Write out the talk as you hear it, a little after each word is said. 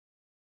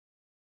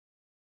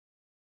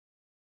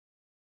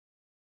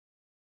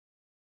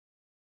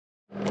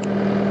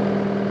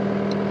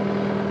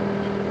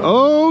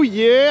Oh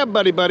yeah,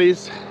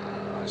 buddies.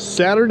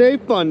 Saturday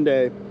fun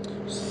day.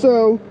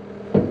 So,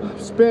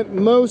 spent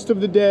most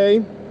of the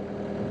day,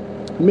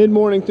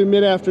 mid-morning through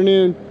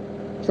mid-afternoon,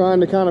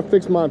 trying to kind of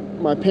fix my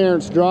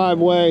parents'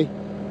 driveway.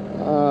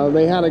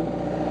 They had a...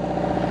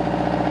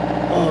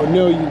 Oh,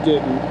 no you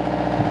didn't.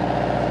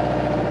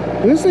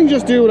 Did this thing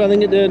just do what I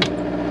think it did?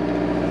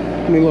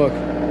 Let me look.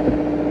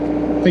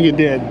 I think it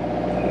did.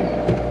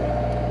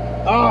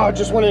 Oh, it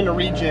just went into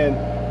regen.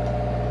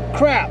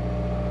 Crap.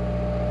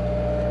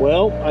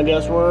 Well, I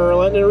guess we're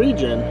letting it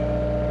regen.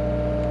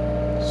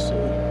 Let's see.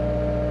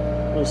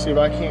 Let me see if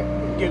I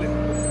can't get it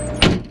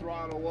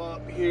throttle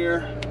up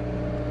here.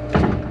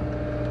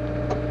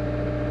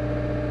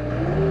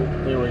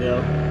 There we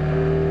go.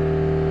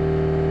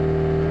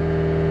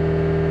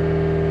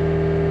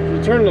 If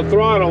you turn the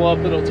throttle up,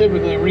 it'll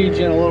typically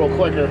regen a little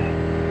quicker.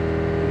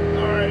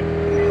 Alright,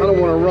 I don't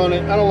want to run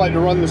it. I don't like to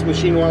run this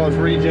machine while it's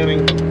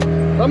regenning.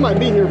 I might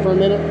be here for a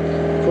minute.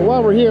 So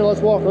while we're here, let's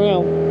walk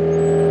around.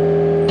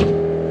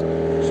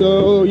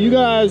 So you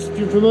guys, if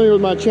you're familiar with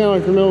my channel,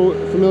 I'm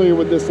familiar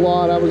with this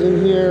lot. I was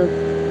in here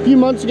a few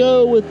months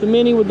ago with the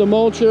Mini with the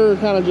mulcher,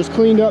 kind of just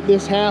cleaned up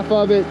this half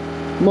of it,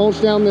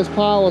 mulched down this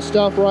pile of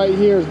stuff right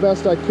here as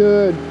best I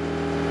could.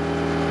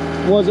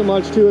 Wasn't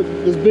much to it.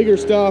 This bigger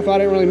stuff I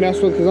didn't really mess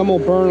with because I'm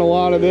gonna burn a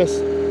lot of this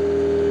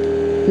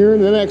here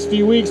in the next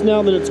few weeks.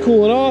 Now that it's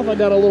cooling off, I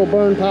got a little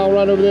burn pile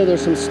right over there.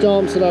 There's some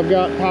stumps that I've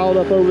got piled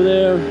up over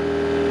there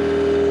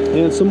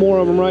and some more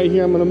of them right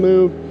here I'm gonna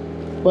move.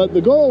 But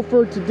the goal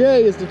for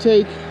today is to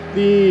take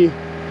the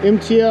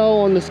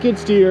MTL on the skid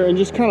steer and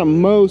just kind of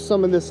mow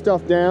some of this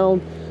stuff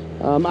down.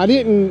 I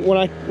didn't, when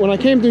I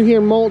came through here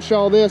and mulched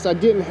all this, I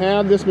didn't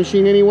have this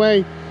machine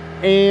anyway,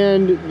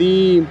 and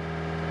the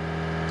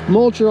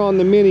mulcher on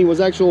the Mini was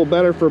actually a little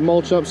better for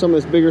mulching up some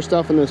of this bigger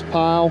stuff in this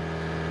pile.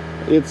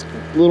 It's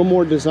a little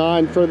more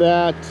designed for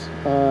that.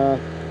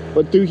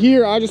 But through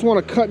here, I just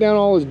want to cut down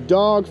all this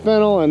dog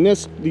fennel and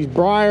these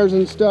briars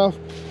and stuff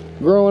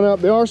growing up.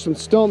 There are some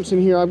stumps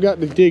in here. I've got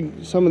to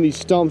dig some of these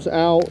stumps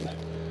out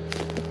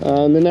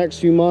in the next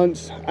few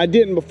months. I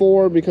didn't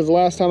before because the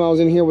last time I was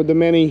in here with the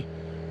Mini,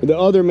 with the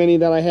other Mini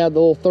that I had, the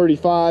little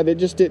 35, it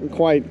just didn't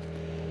quite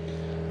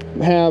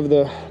have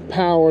the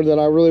power that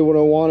I really would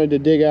have wanted to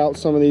dig out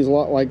some of these,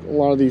 like a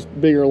lot of these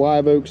bigger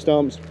live oak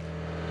stumps.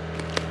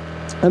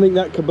 I think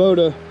that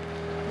Kubota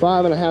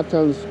 5.5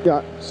 tons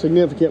got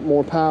significant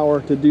more power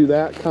to do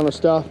that kind of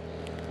stuff.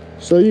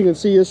 So you can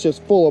see it's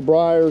just full of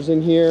briars in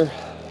here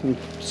and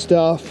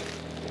stuff.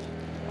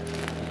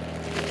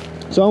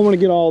 So I want to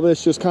get all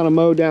this just kind of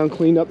mowed down,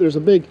 cleaned up. There's a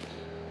big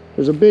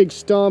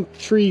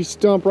tree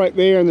stump right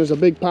there, and there's a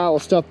big pile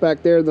of stuff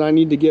back there that I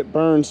need to get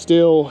burned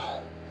still.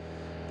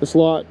 This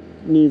lot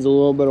needs a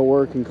little bit of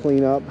work and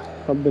clean up.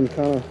 I've been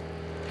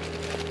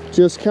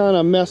just kind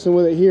of messing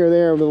with it here and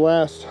there over the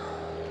last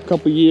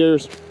couple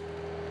years.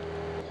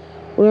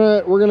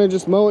 We're gonna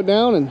just mow it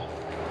down, and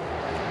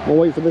we'll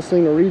wait for this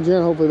thing to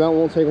regen. Hopefully that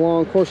won't take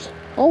long. Of course,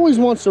 always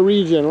wants to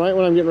regen right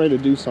when I'm getting ready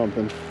to do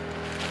something.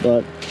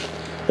 But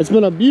it's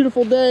been a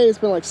beautiful day. It's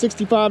been like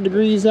 65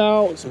 degrees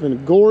out. It's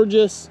been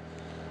gorgeous,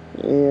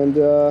 and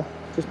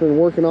just been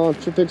working on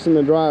fixing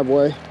the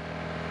driveway.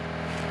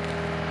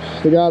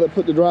 The guy that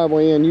put the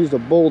driveway in used a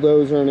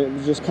bulldozer, and it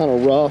was just kind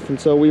of rough, and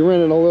so we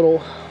rented a little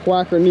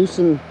Whacker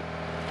Newson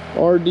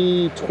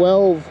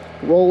RD12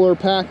 roller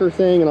packer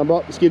thing, and I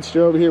brought the skid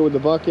steer over here with the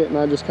bucket, and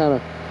I just kind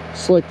of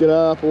slicked it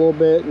up a little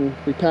bit, and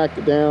we packed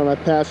it down. I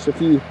patched a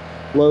few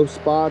low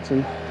spots,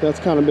 and that's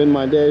kind of been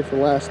my day for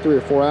the last 3 or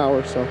 4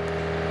 hours. So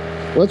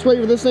let's wait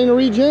for this thing to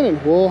regen,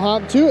 and we'll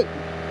hop to it.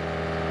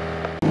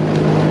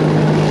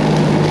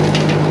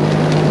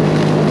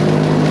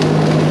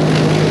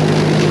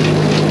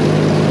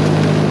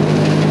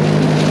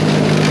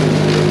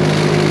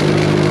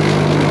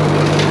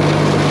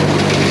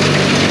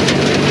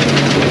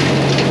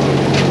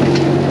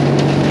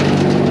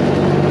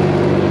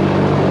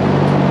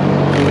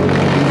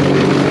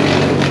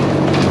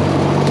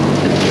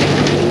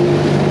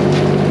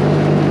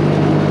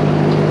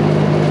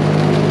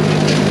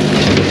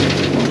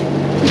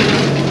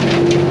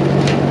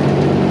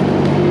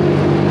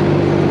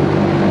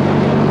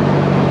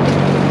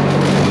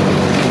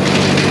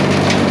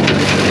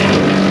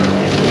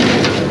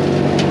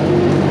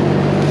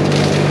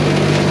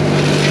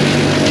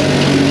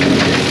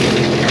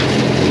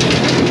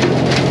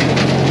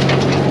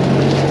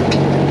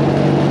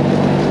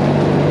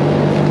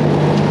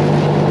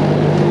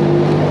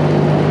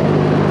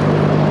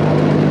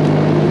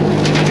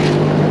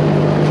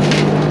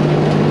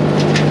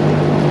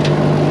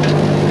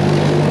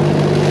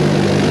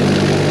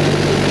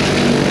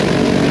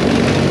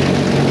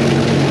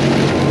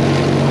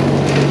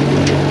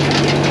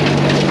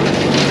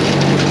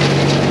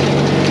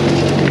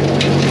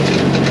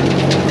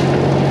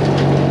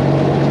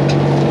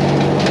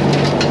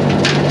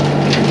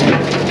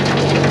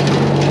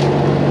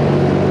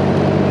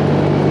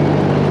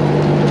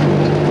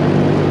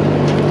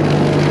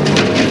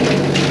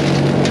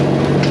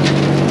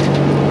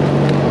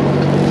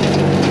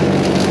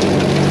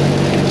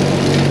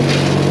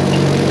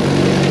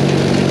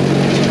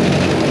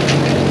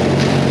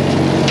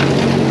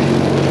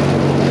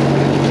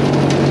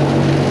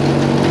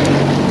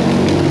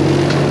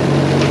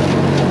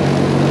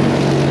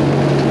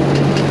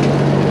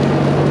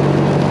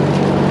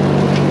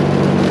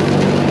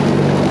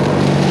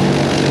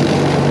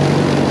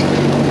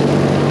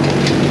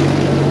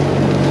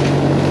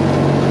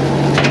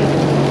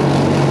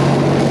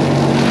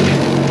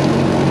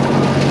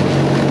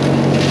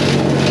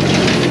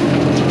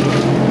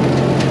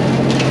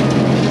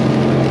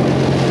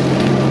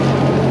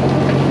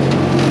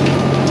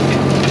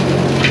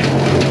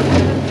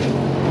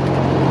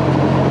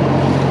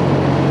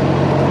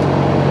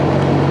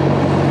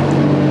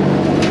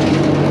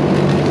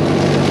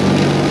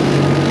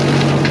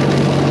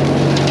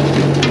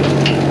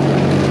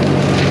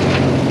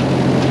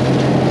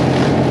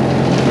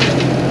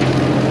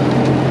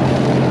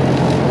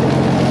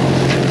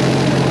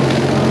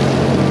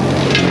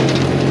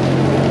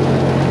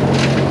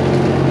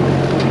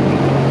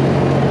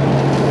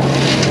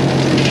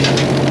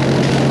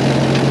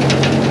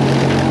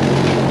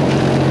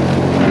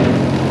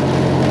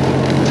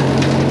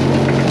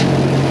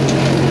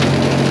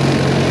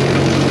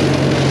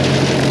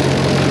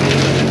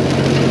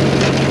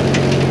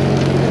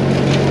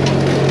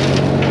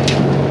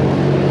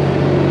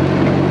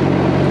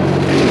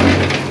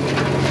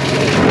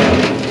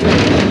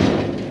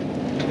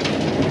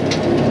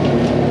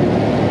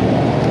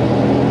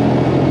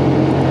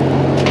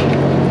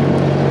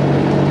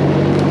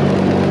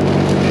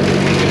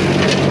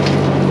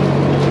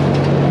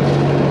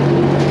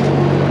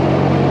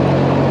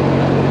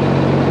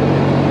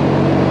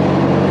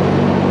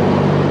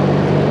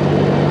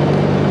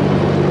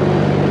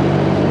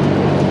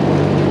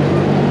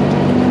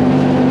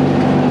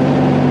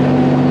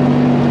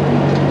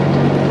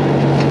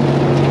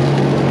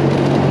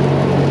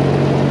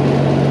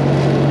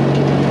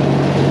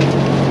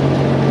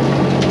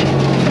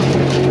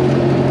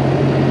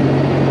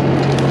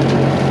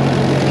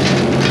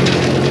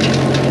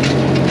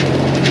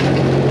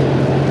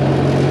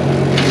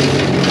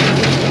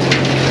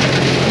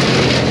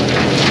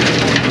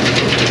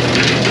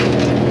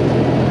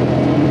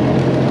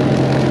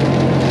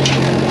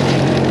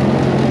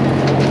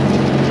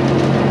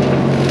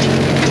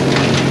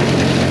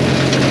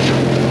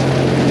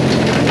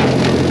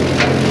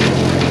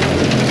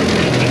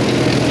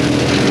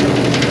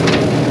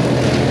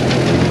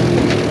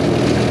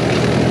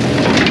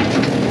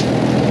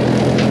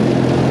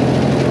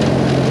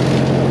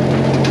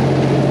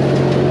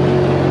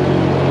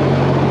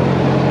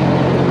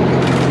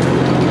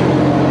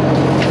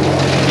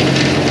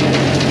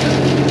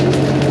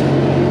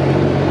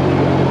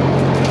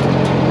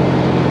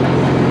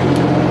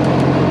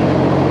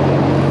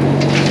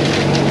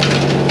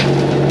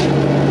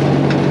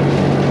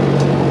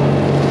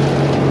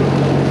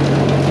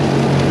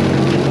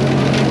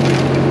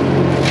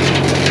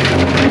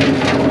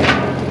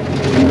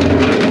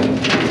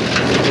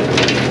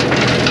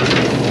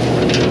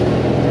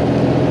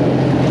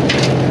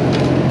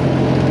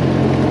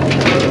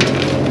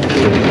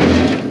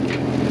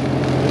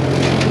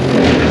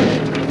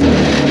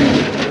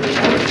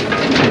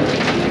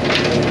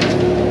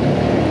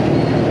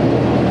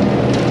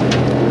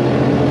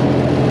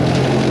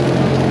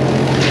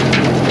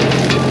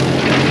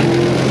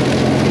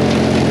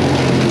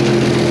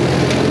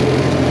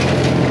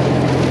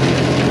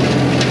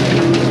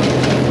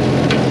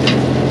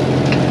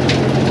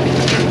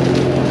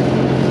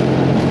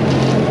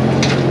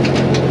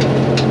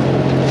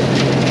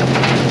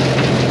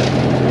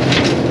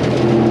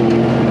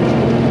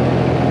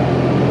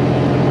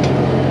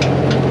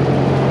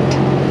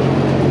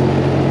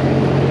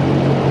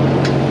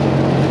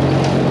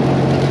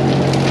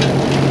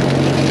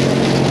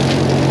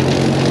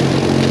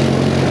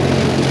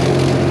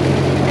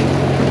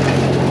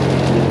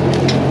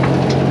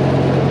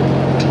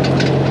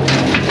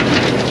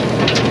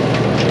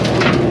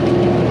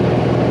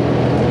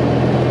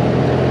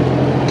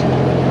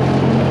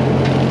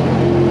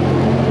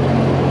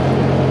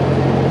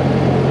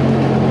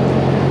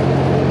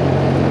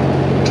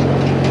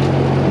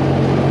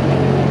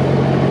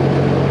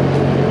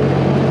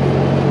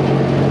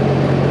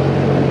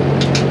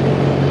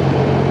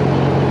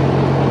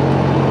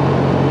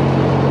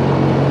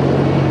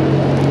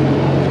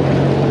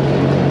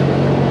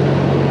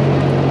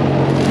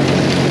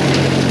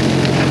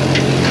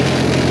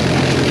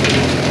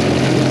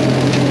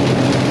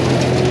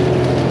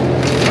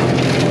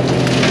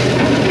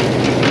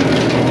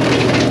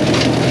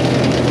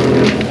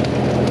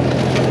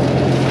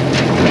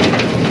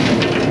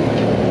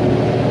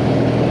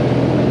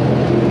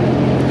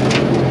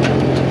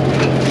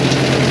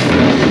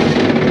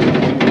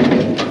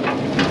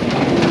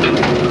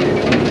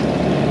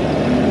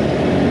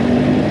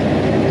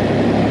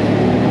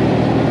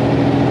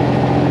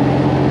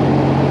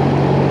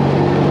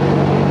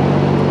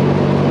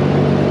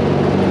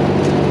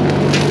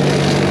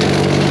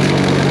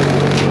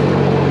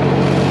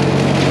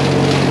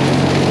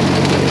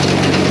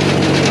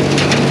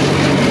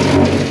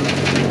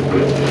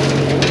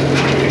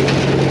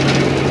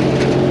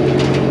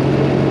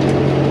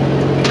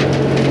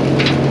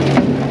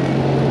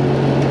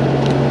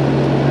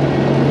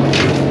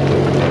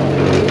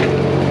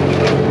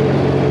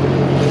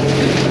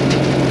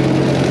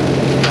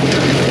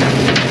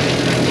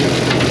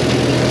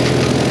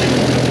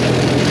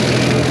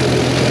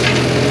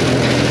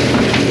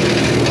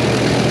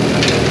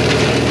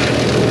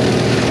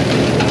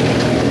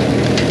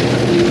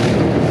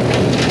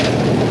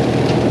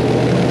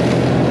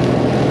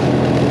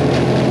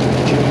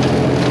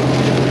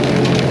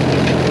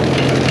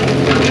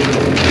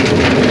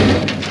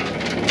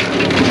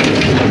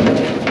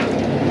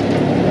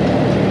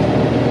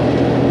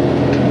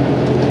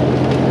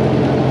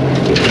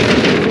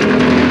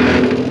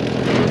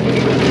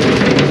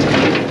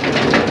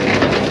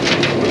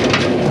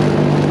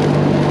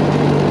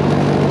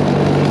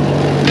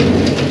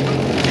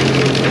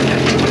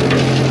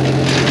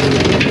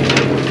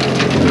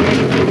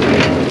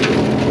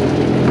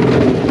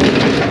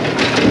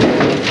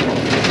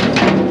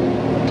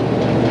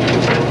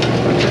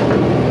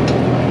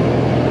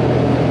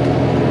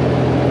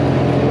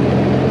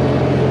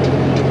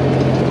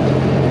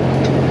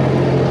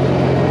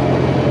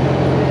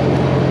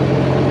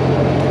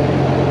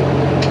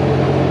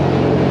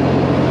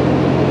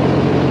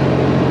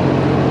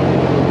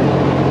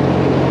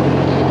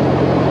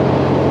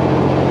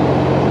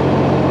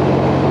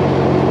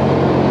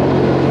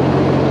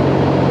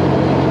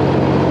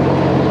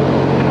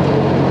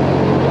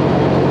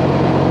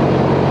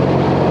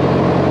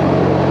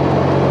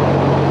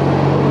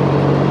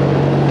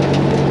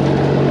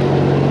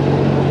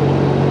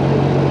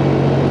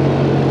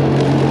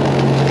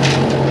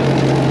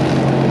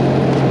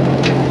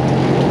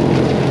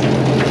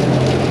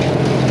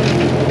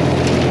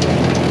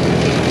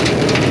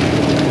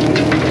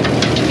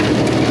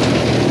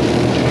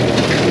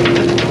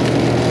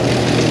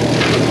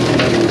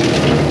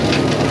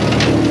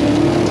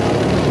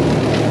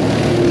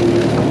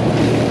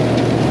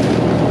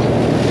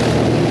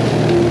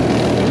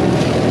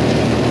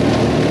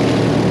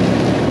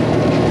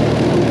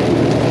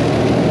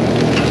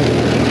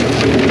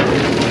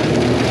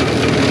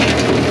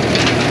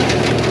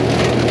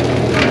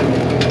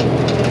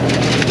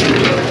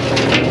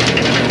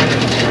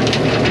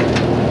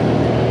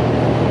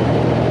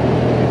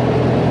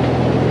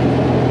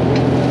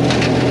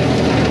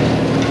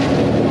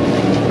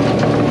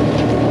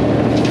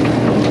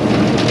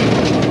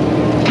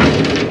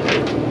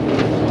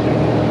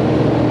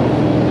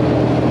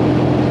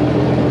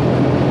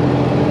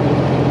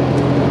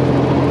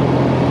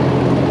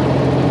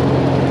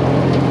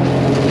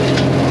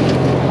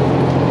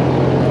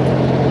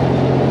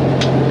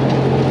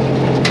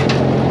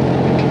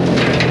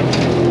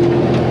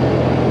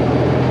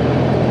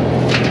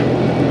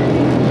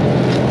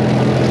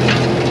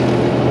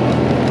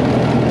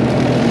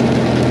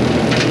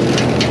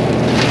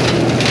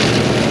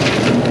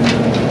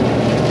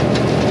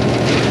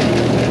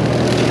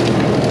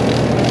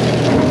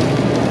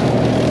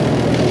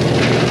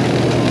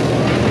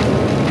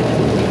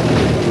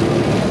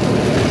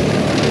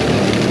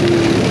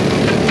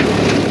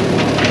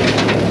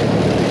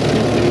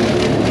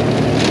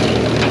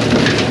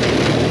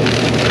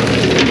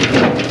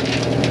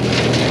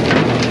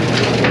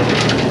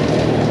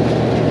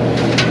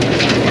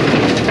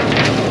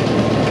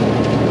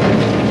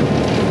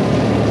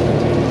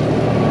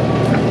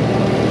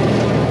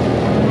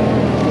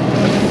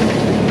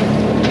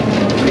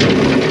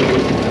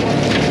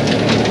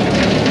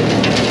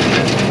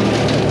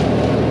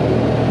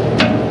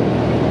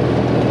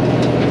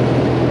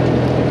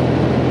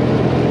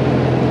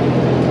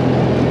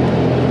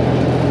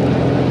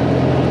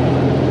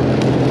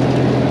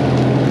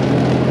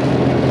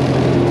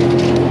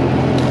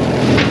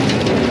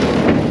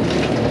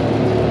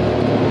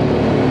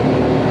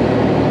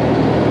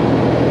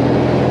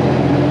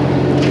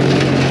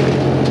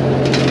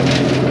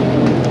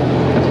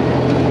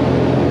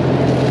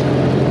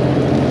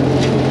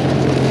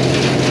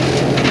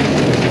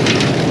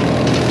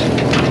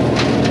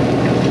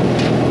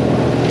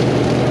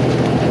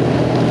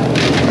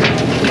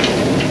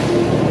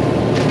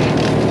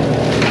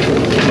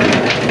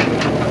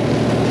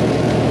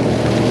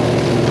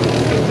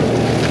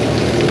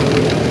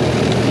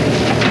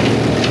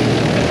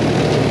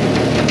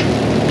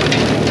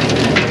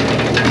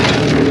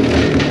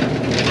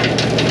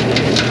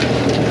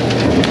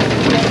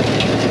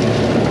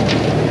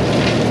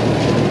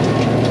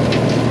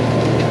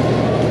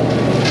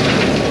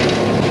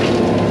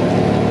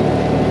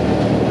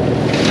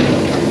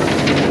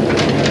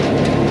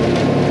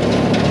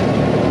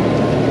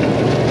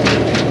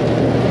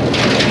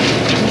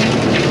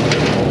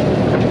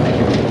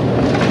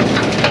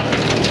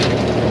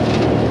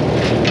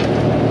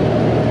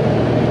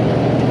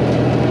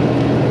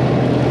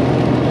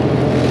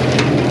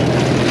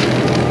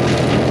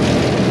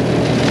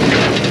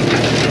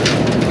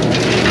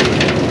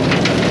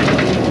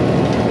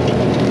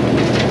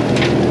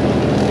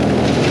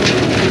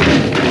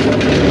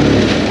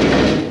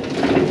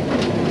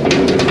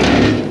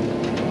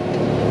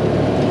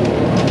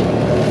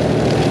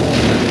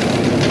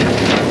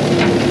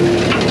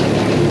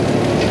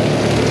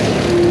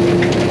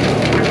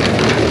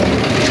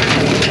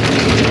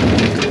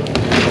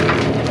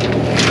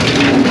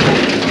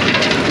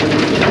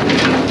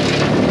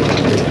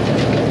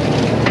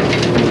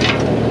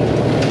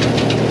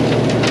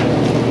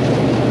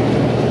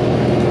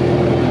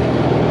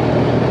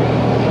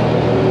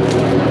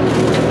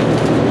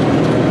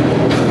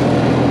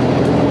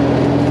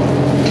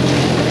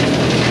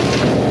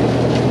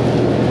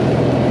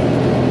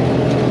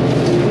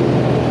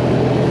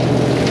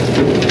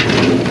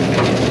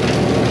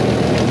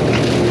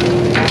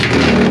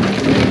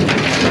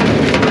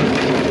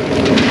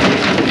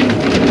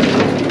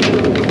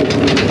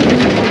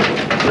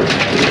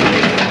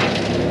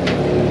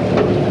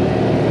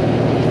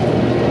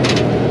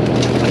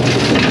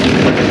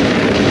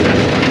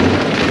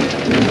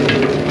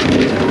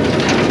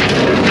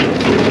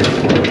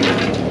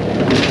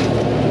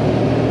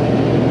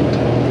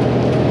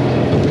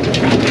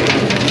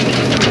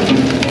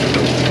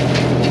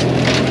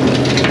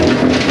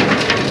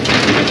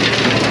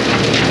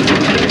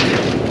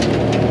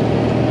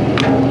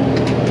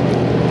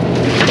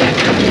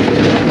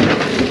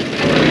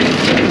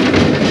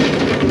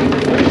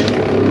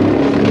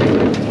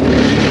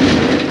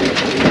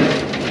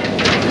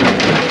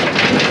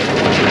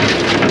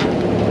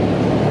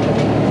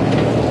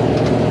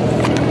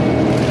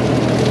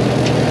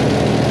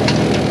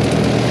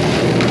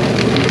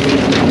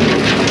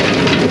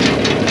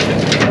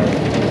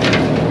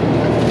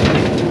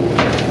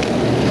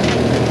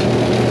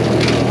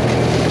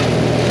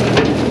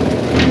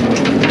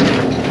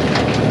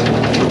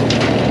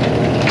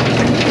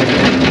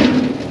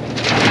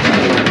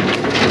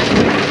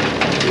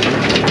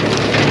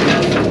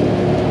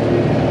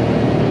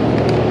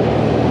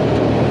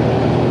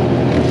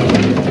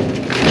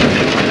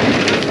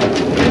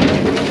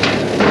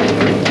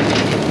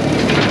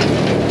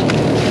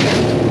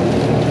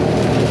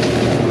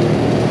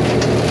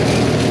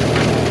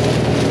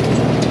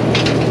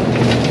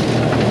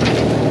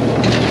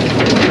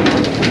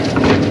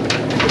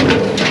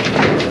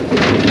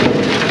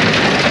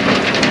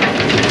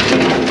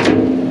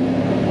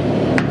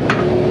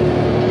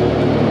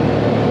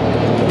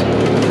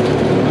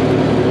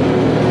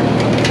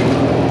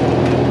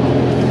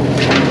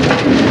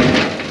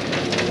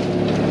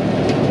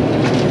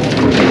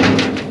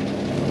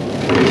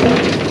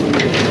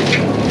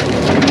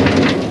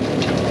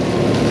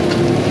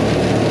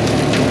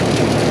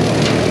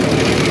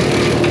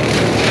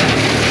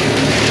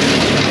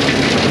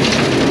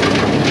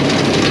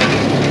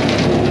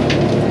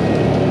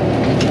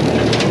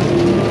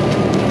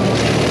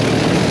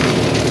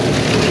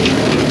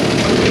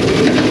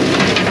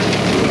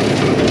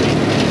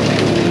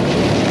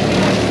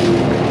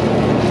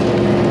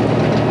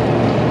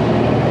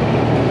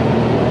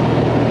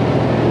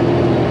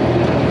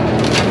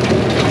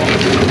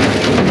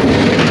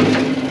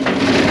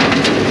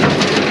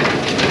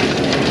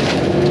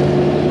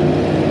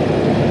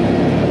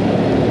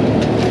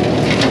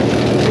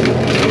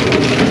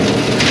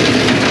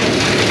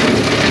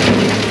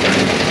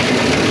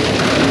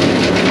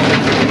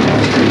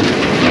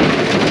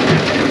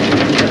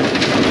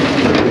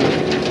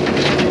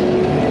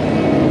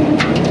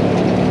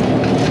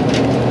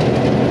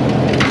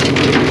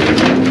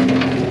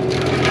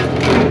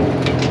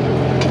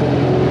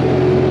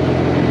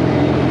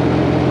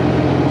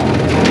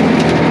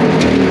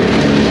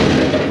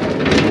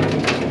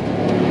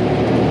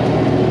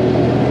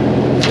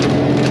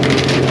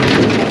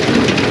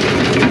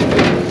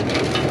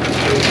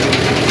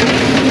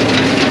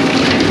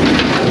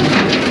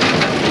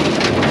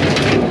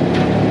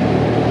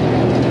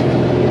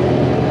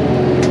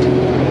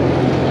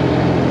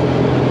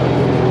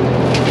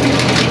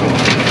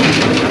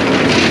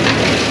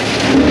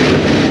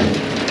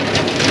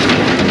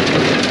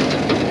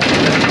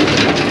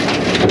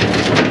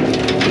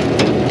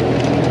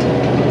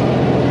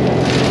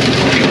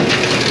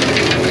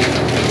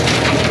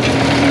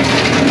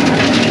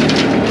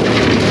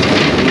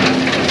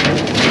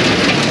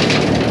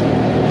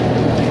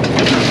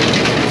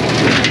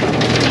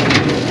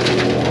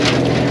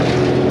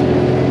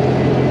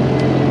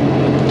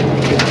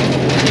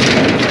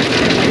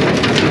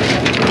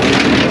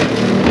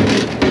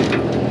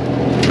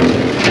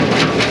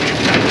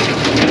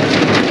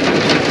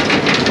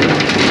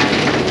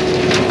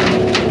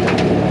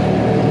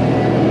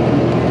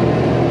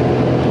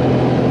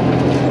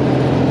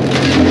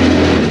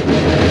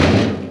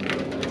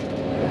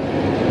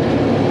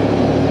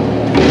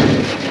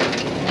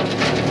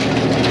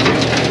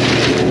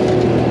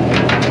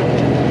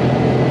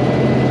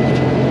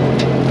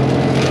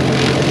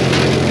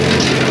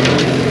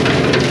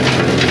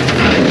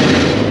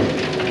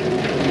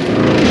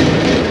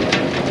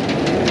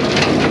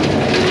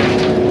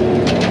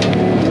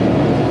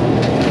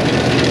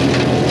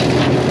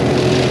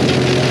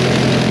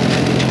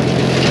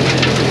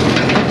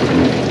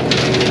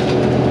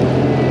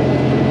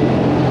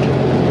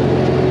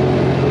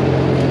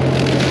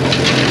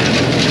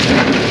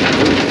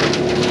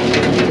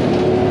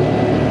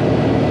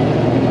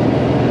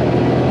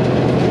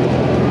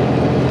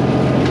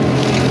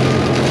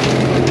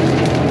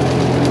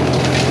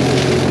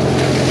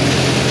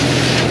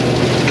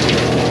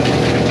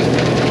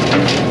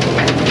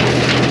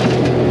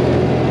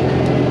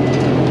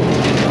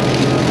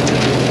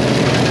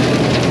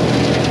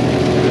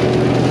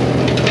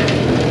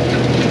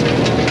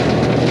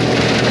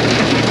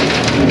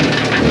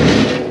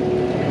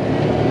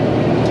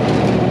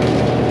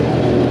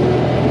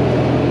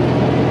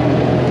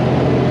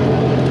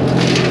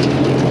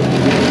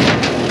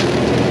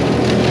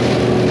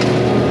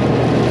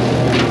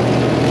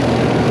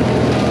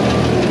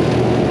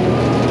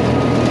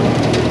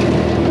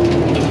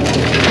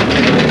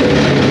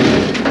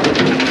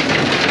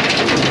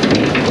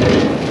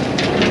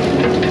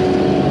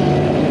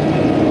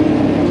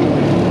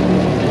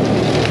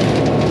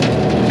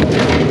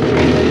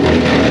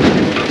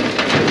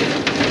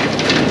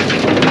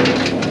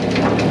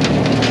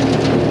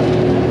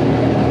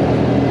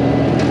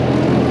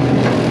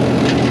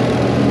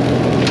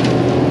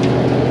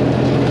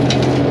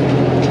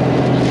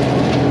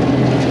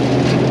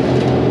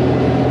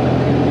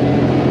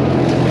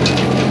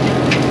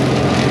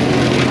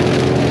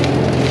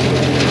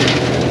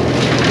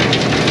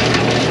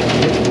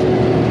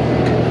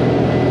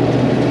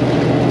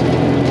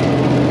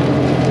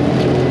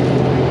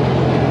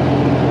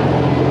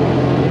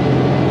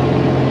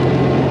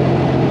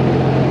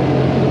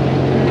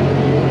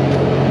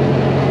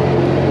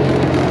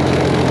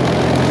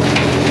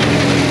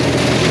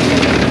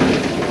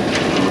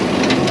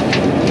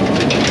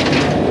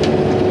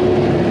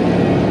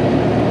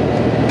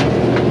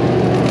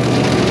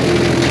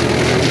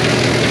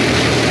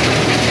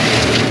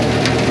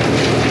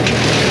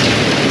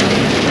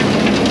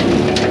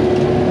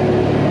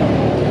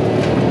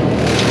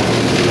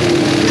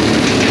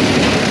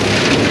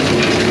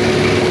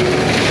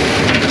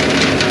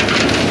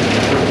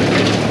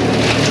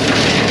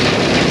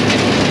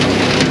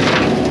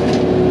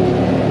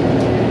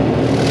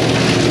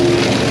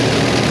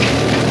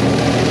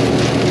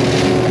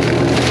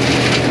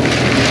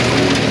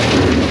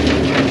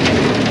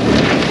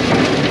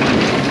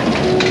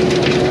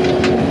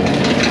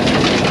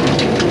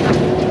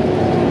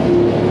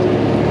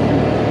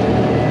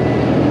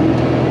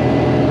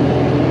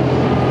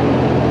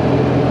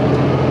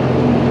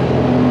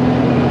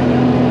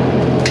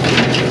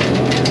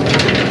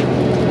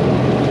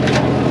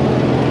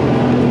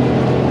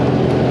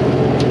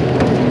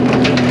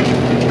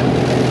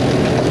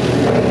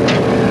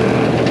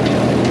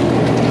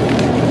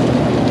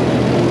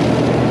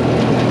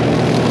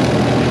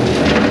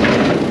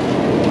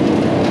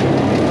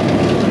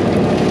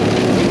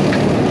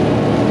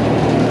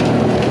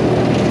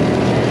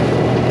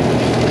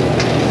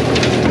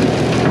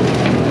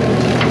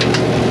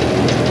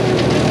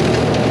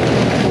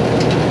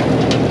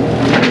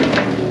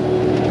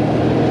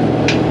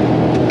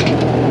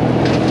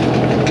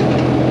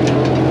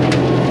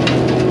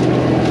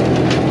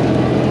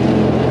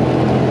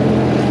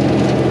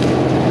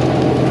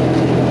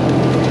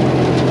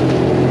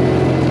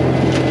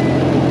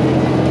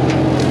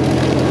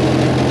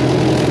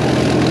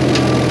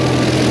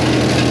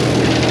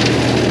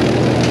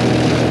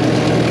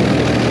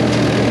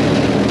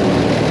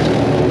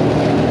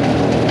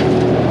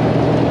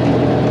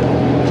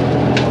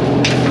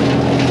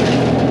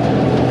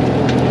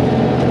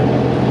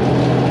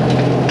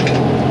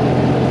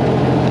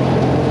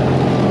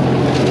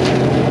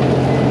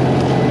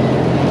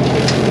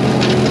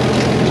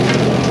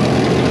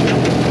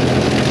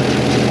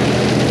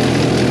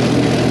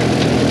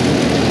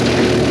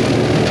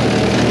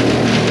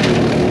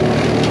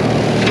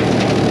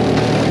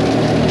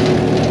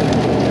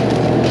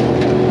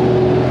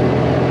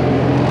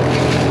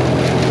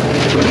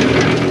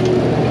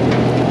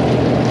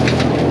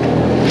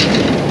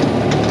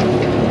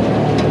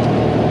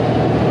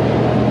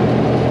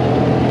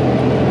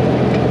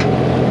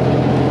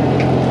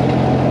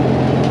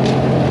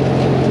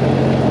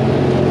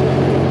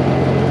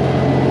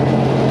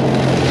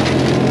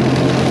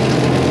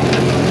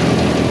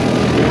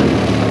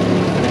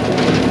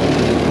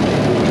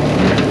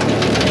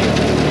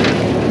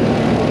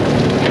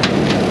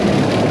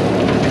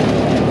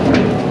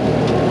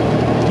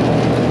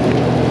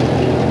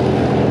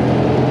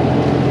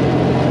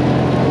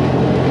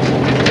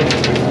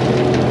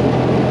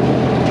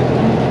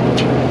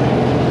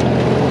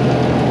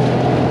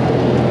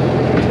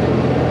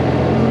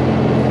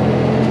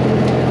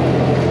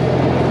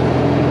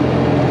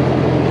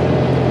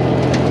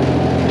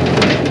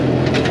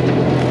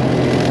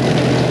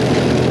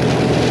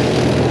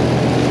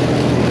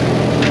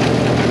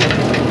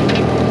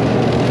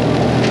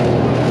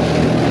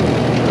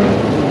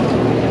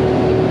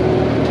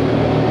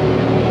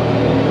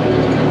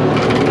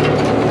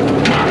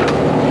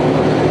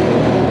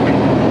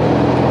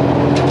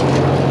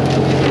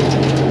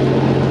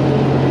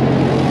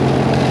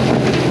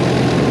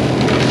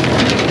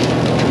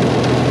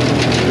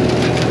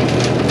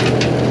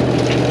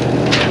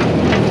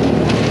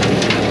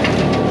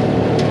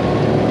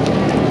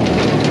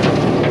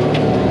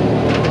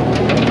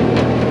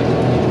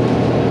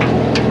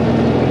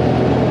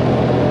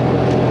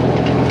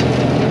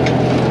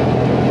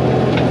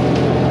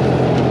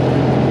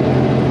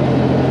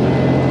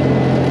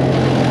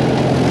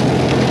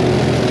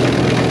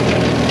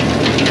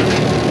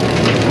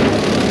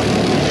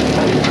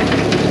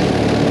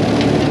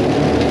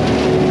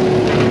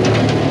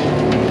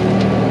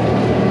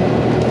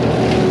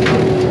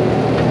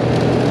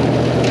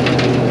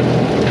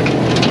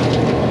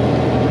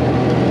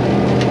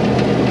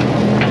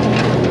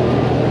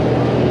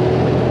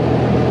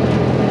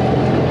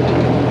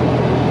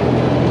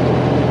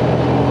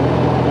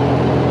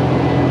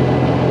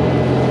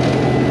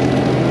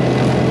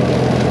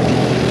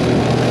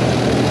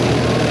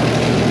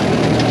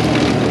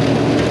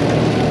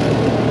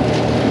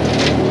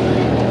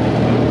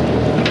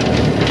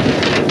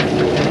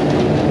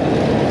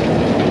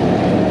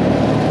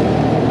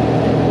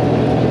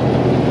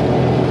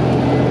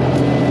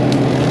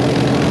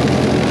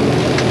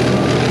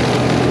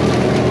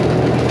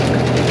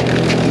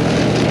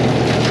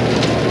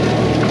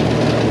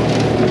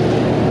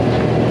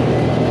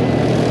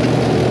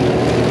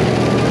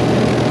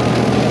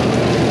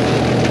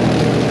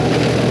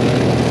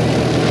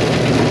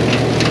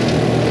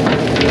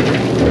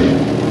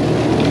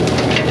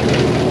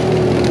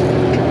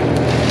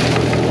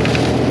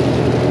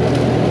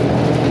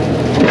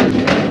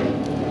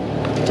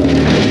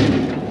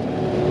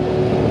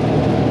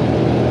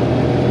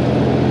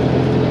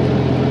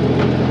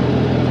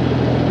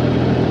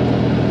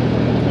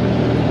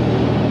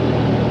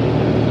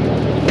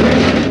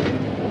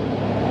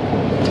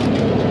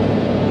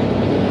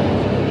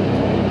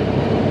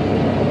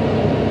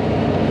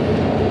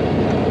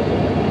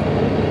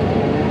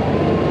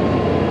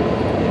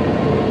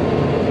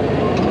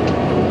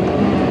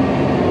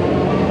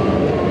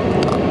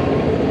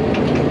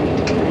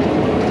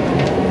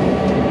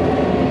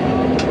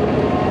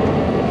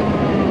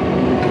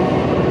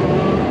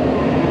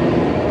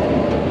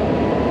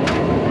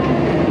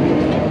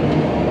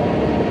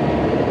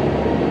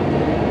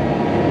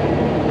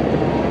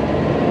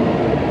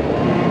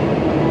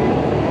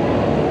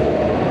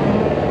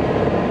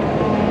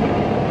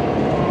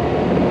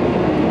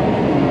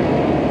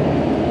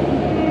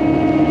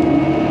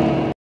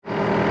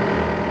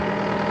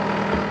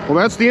 Well,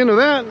 that's the end of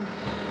that.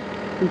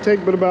 It'll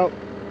take but about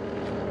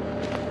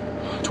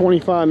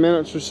 25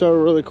 minutes or so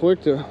really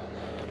quick to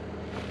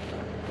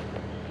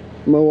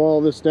mow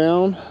all this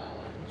down.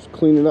 Just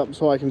clean it up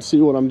so I can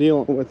see what I'm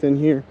dealing with in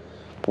here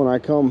when I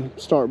come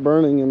start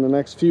burning in the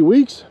next few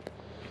weeks.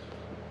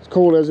 As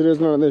cold as it is,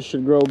 none of this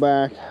should grow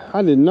back.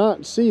 I did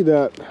not see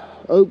that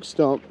oak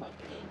stump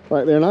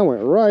right there, and I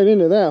went right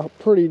into that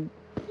pretty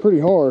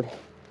hard.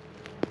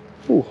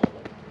 Ooh.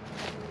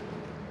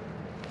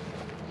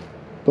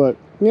 But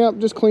yeah,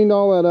 just cleaned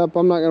all that up.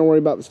 I'm not gonna worry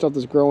about the stuff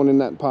that's growing in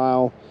that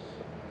pile.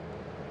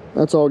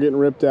 That's all getting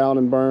ripped out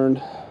and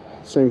burned.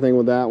 Same thing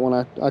with that one.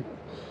 I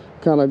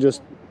kind of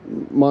just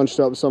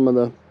munched up some of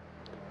the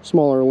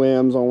smaller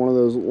limbs on one of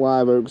those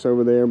live oaks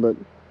over there, but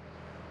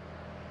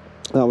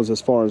that was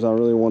as far as I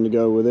really wanted to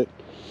go with it.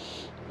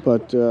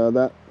 But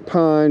that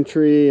pine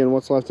tree and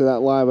what's left of that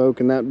live oak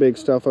and that big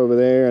stuff over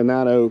there and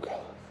that oak,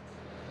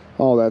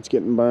 all that's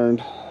getting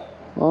burned.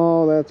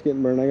 All that's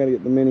getting burned. I gotta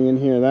get the mini in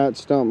here. That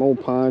stump,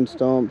 old pine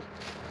stump,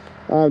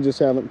 I just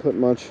haven't put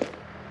much,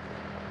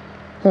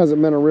 hasn't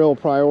been a real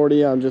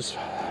priority. I've just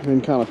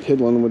been kind of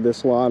piddling with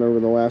this lot over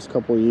the last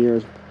couple of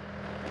years.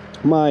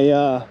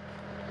 My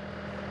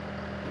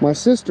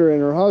sister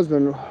and her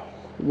husband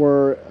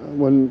were,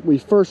 when we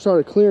first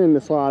started clearing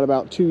this lot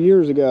about 2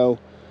 years ago,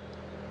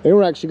 they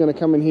were actually going to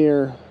come in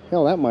here.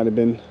 Hell, that might have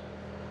been,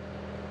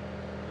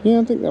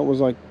 yeah, I think that was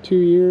like 2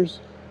 years,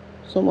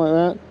 something like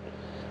that.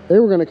 They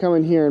were going to come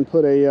in here and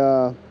put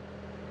a,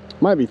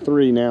 might be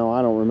 3 now,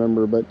 I don't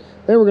remember, but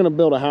they were going to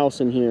build a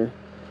house in here.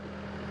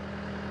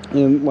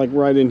 And like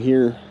right in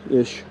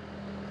here-ish.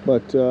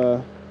 But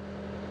that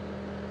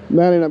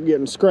ended up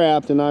getting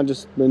scrapped, and I've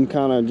just been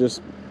kind of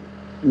just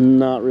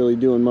not really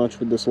doing much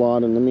with this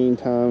lot in the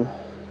meantime.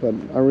 But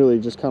I really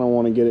just kind of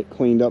want to get it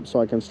cleaned up so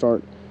I can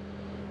start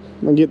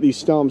and get these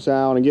stumps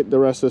out and get the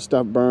rest of the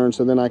stuff burned,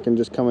 so then I can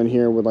just come in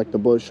here with like the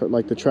bush,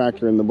 like the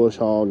tractor and the bush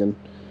hog, and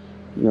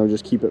you know,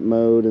 just keep it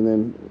mowed, and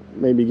then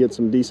maybe get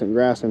some decent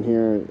grass in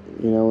here,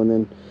 you know, and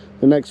then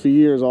the next few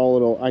years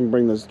I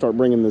can start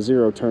bringing the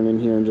zero turn in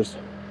here and just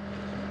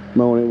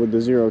mowing it with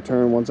the zero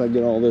turn once I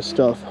get all this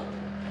stuff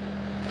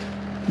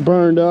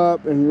burned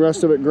up and the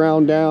rest of it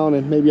ground down.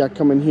 And maybe I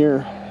come in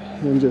here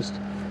and just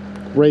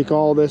rake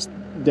all this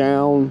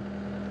down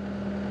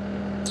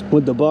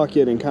with the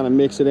bucket and kind of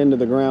mix it into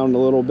the ground a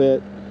little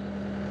bit.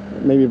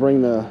 Maybe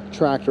bring the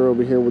tractor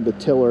over here with the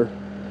tiller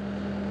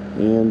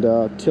and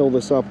till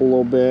this up a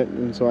little bit,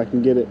 and so I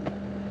can get it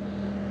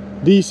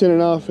decent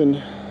enough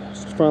and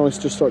finally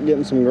just start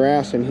getting some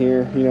grass in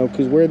here, you know,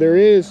 because where there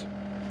is,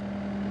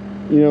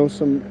 you know,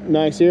 some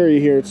nice area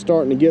here, it's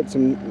starting to get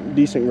some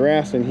decent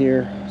grass in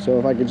here. So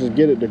if I could just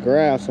get it to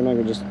grass, and I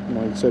could just,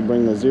 like I said,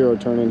 bring the zero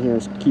turn in here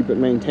and keep it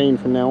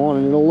maintained from now on,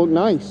 and it'll look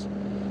nice.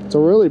 It's a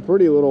really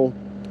pretty little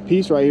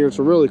piece right here. It's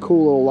a really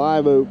cool little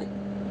live oak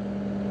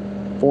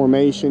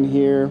formation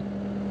here.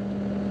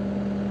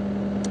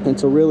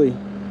 It's a really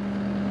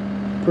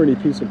pretty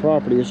piece of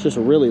property. It's just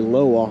really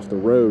low off the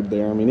road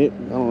there. I mean, I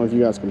don't know if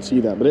you guys can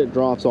see that, but it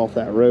drops off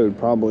that road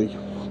probably,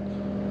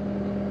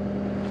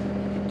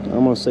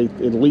 I'm gonna say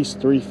at least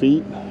 3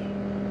 feet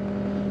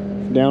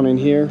down in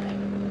here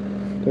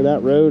to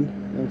that road.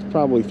 It's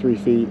probably 3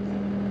 feet,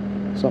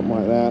 something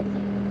like that,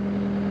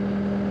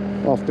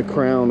 off the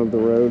crown of the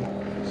road.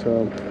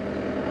 So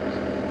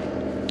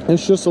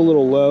it's just a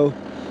little low.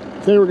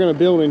 If they were going to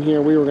build in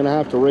here, we were going to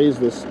have to raise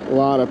this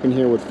lot up in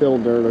here with fill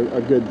dirt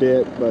a good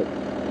bit, but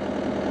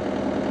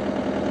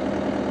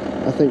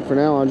I think for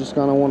now I just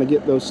kind of want to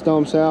get those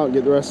stumps out,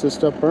 get the rest of this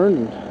stuff burned,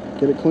 and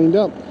get it cleaned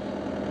up.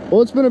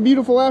 Well, it's been a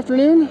beautiful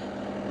afternoon.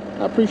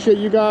 I appreciate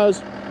you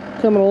guys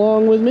coming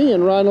along with me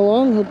and riding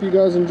along. Hope you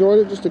guys enjoyed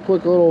it. Just a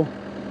quick little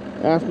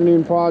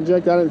afternoon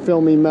project. I didn't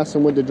film me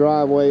messing with the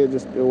driveway.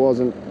 It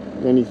wasn't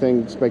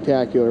anything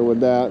spectacular with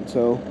that.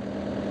 So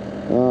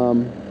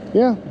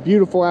yeah,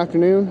 beautiful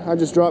afternoon. I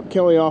just dropped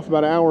Kelly off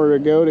about an hour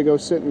ago to go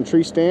sit in a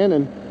tree stand,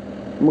 and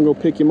I'm gonna go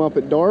pick him up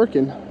at dark,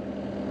 and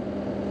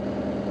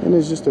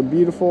it's just a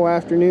beautiful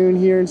afternoon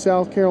here in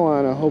South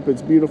Carolina. I hope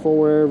it's beautiful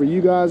wherever you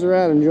guys are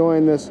at,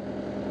 enjoying this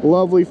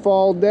lovely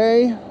fall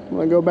day. I'm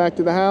gonna go back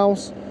to the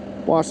house,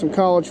 watch some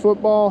college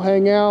football,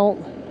 hang out,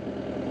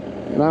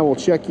 and I will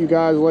check you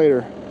guys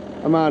later.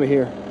 I'm out of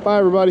here. Bye,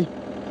 everybody.